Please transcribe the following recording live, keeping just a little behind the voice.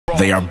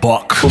They are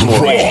Buck.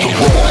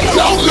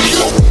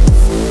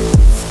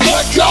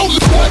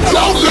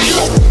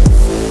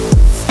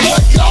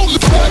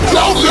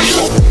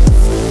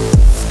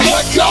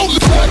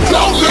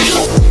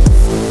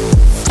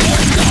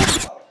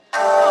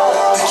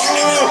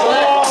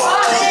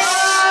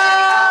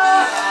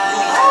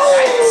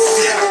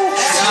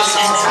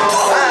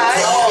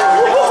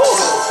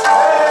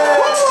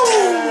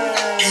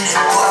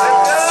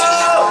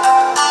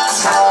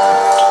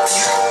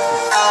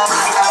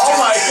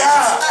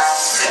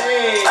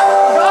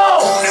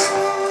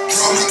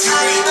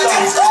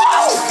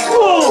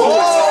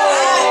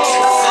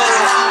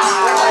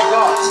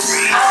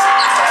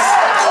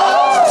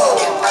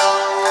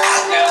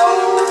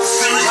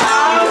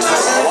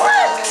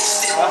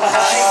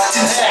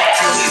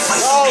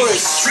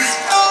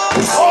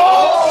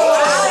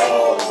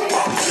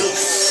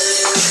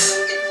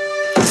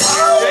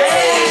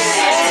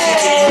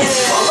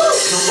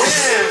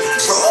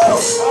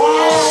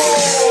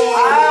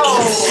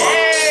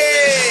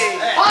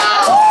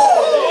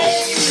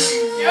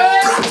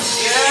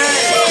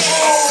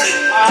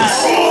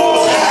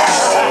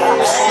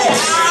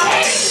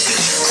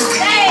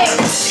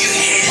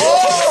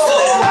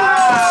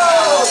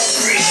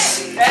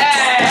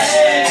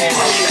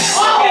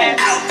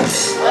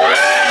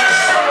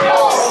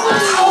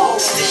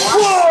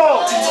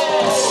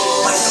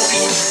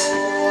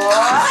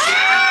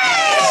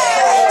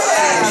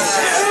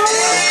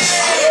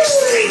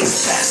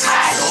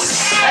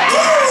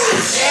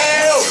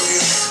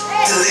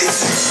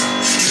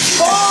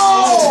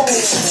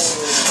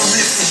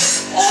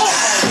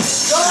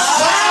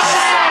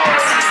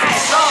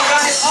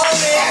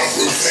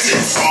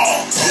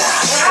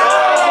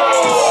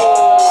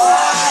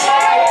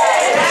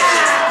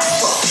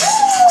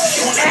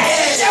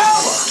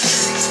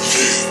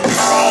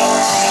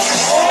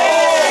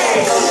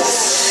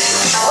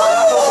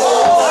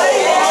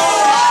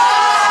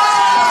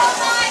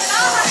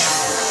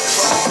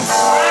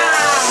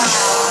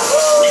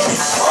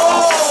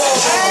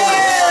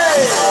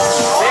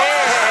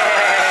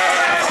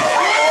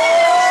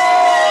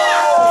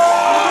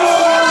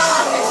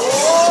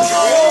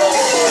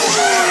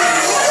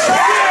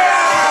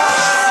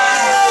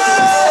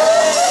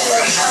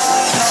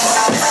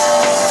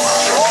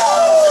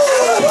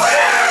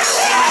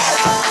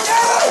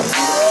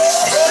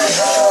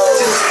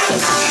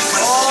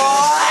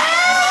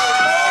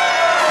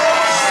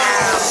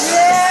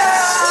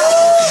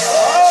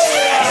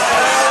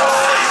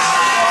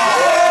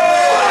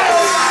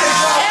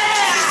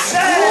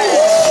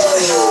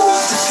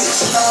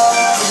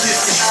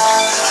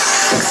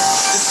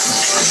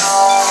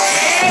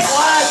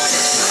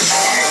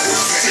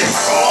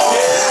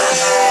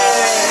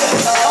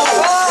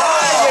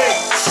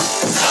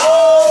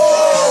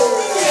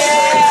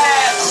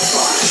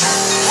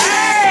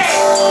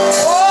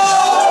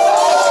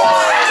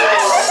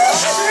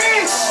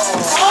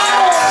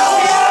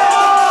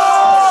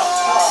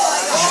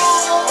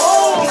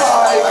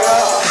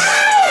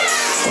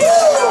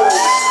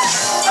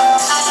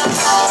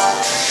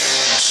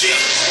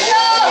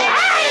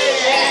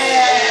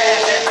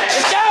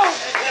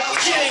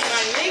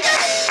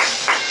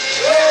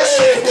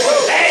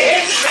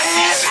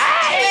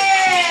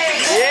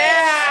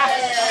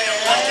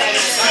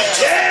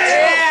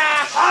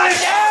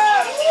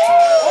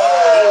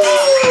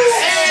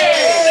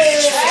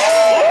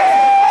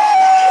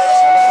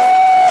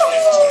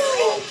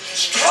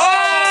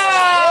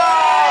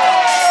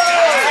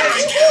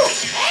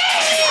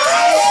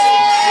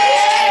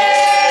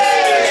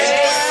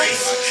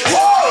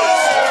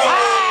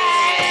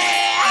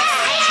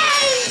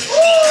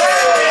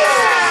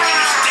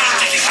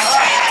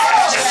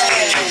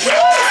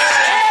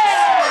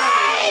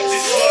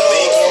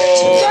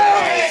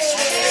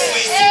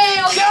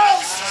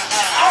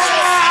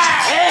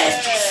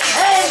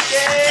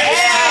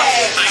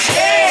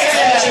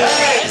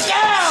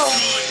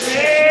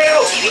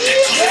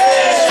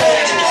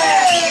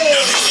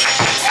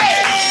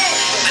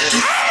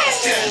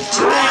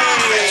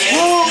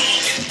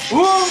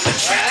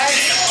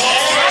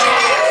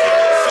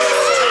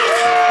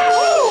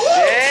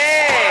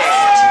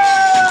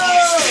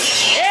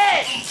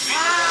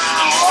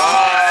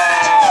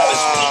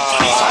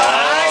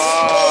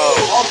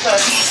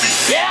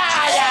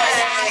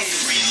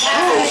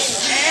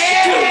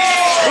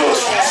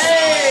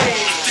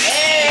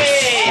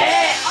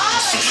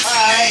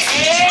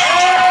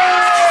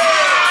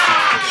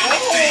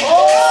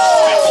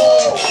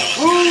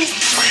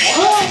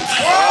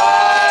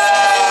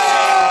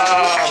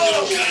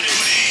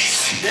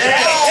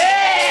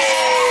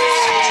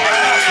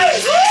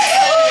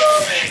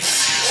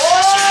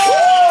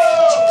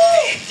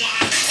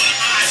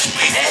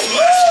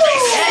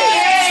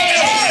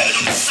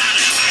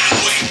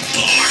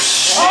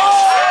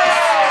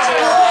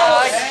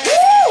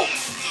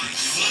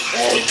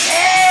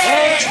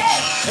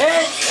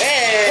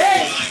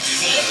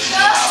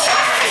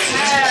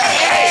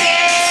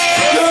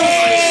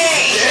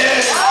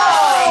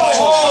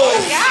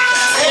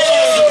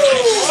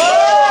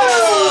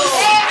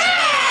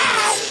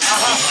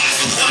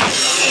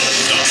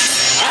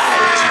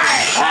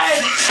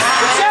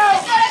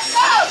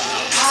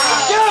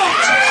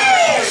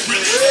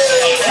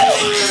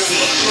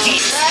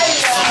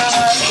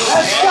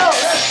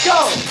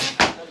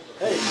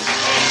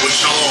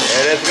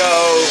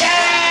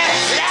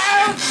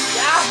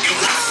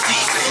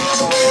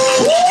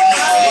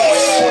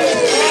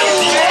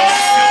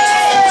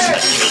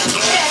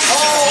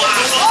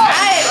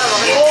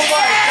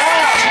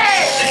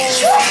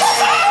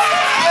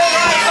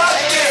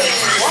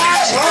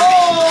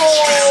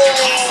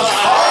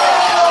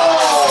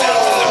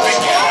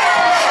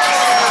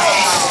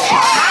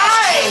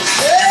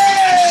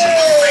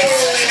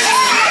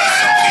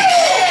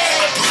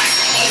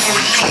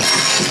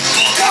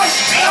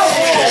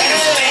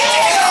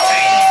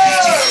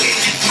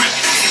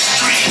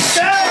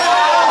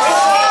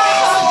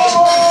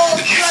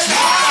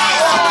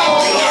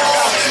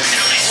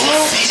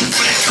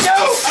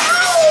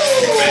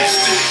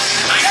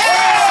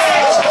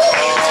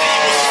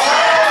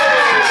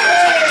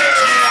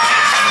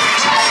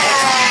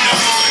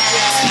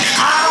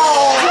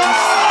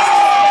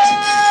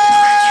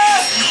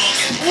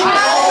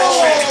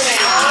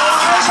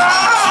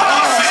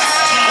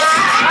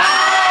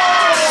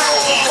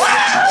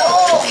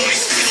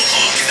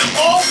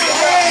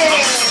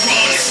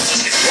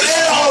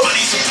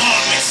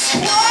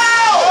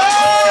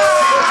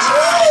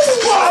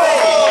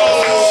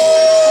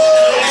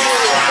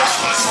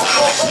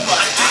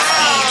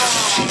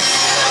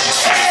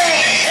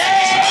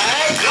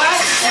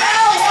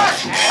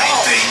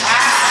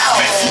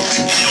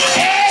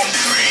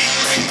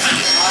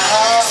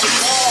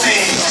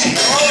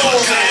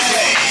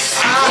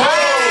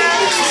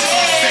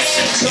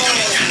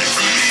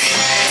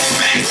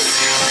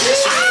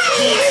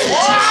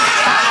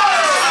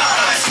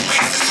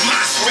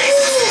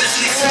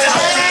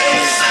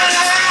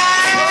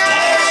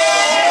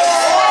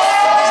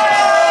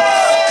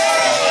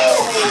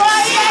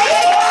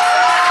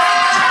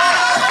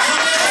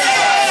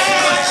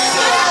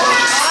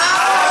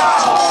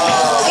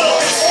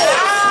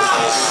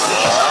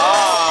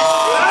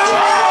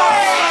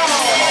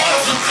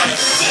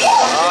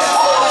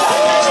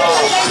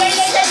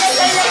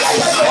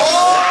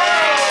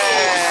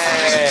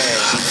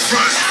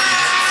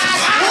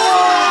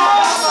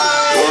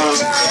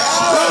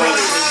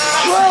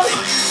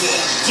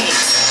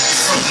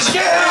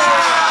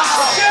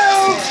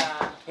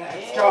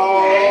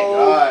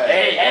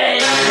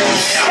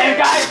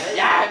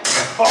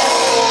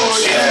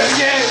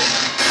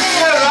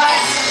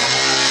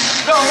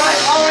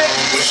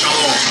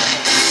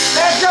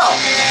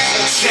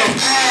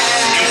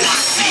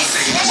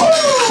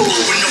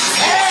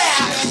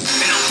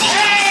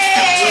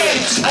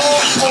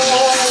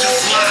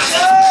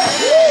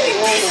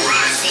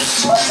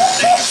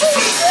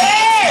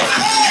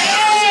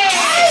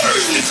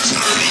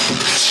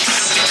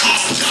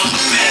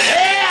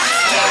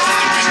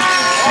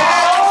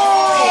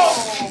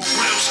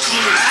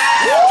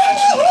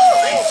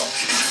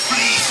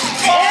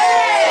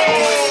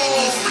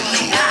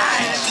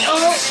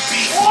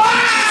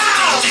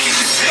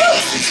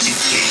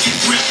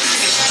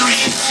 Street.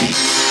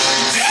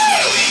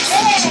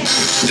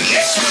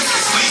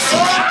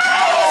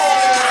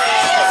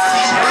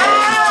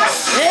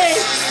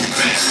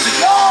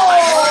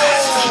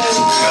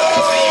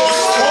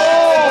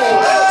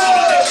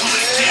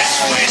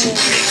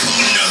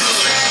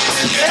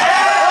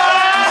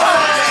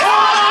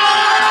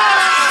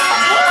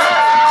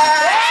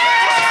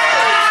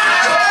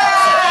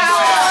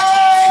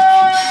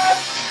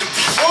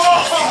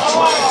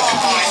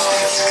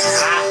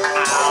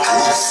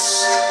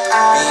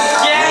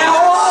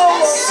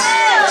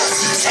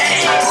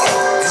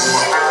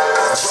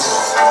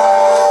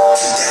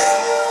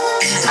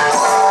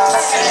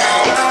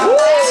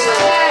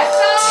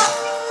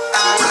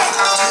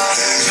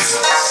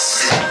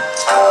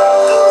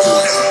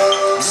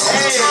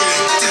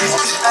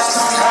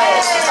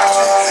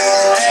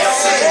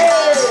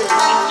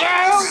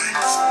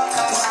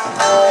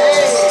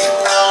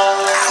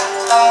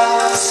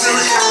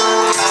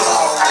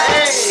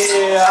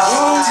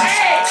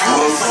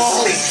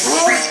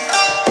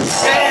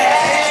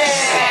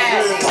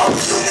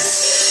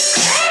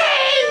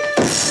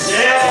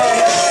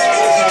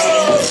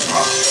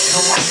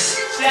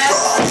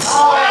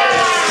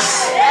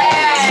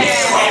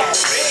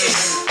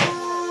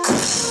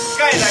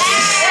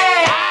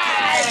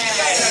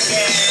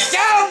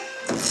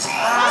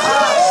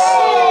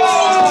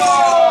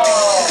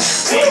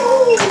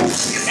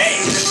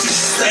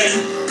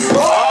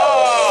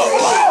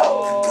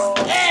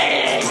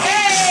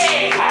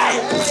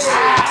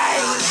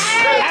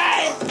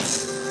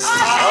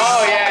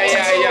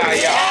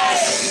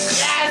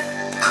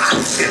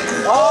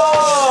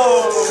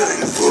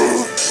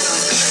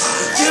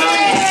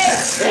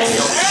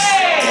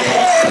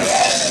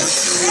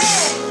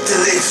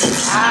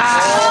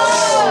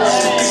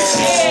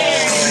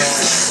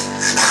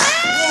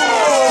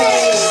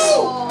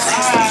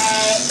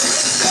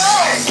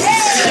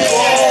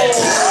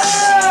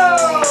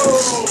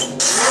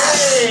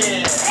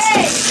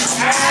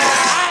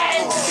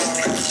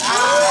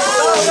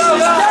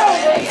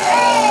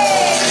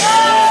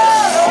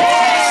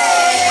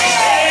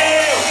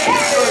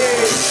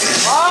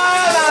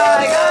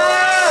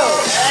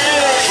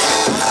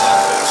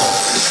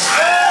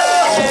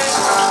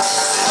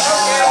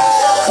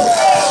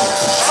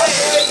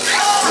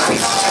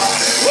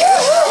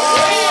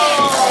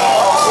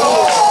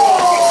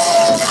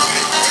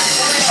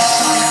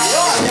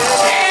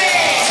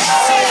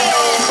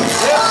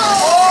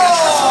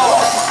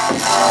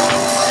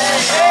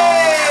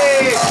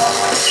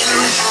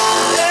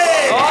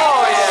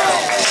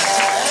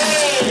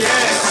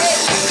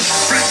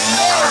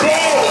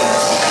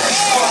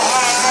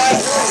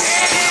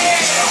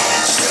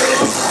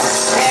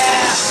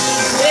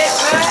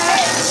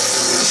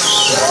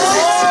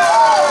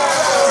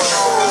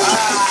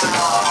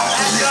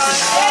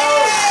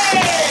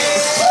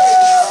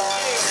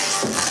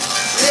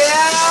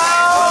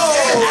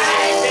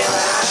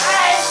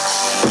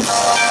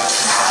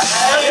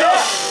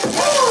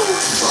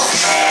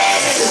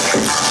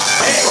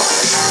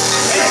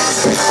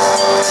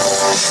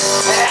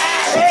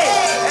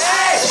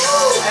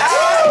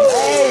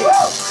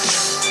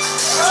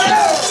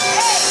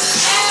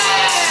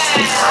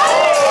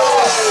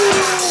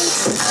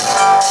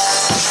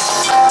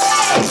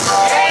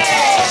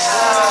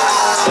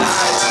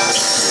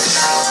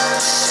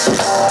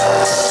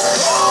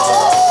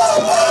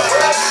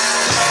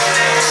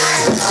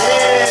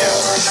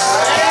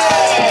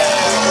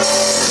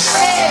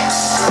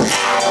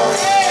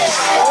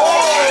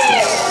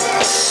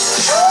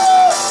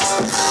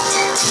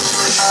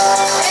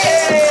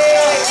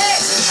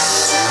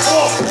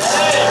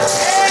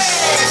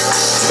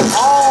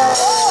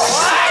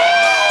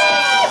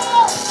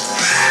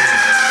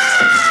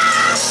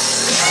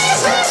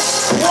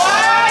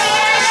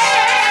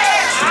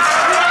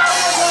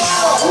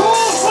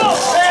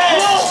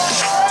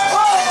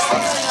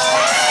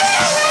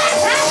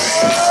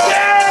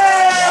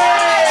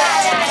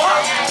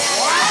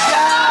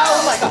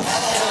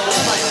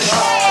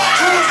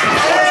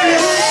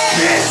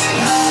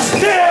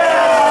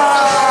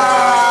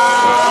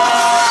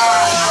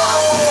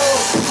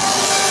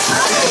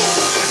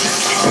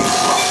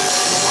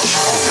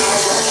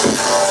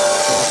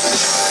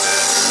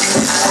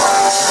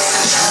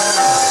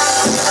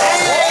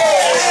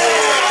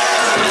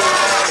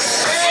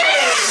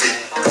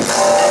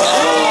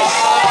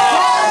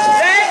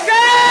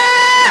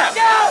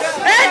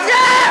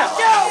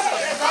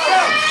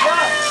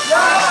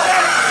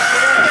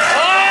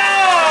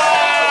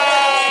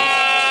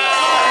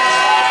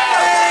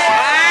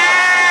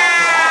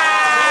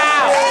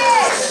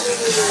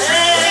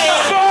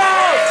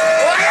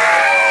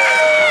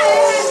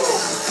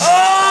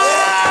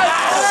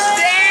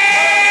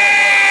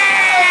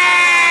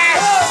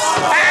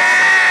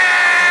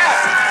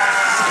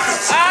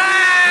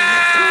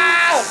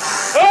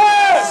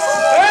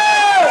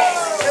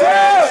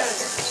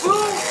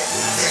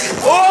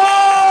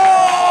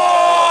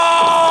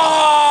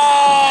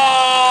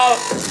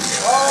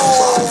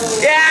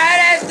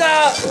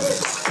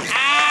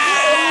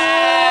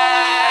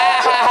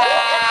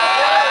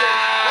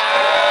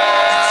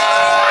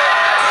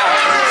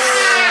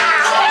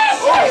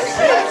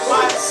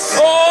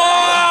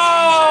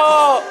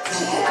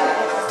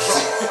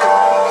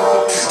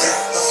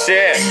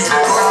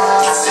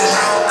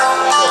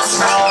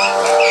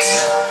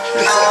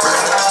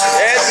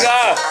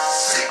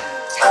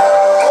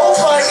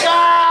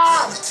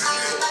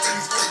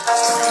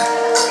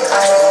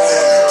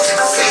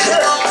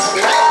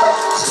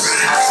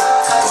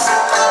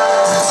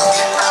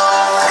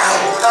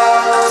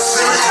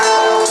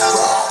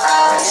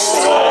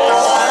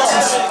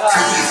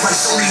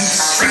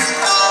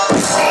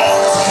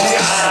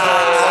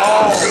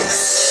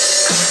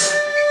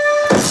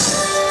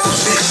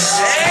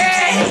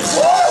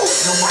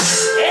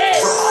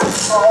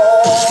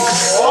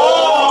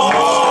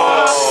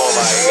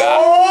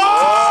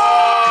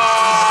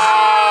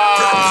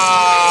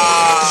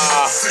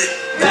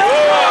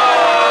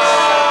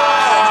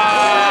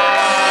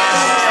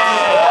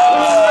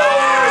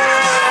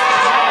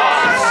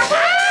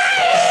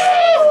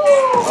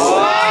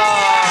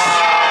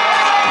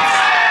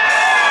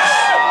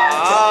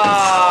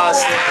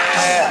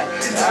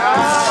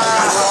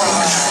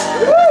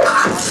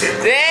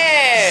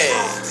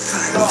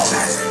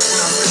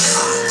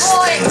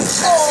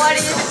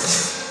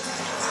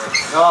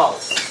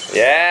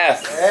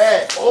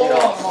 ね、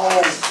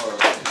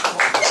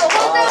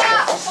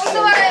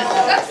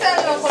ガクさ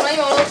んのこの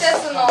今踊ったや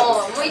つの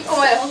もう1個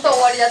前本当は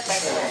終わりだったけ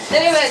ど、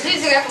で今事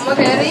実がやっぱもう一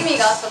回やる意味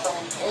があったと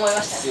思い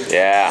ました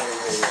ね。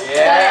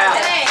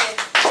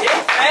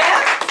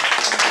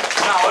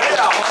まあ俺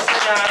らは本当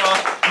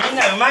にみん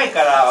なうまい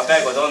から若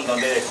い子どんど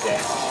ん出てきて、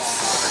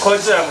こい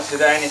つらも次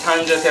第に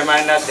30手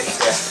前になってきて、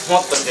も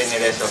っとジェネ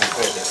レーションが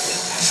増えてきて、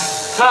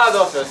さあ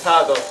どうする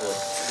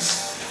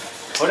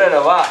俺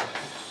らは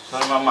そ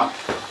のまま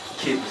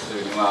キープす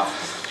るには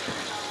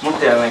もっ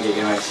とやらなきゃい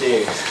けない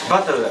し、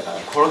バトルだから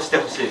殺して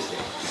ほしいし、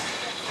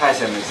大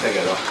勢も言ってたけ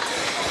ど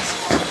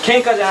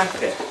喧嘩じゃなく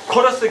て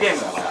殺すゲー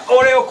ムだから、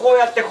俺をこう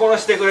やって殺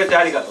してくれて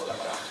ありがとうだ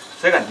から、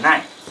それがな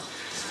い。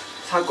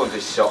昨今と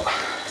一緒。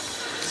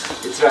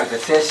It's like a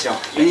session.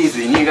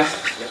 Easy, nigga.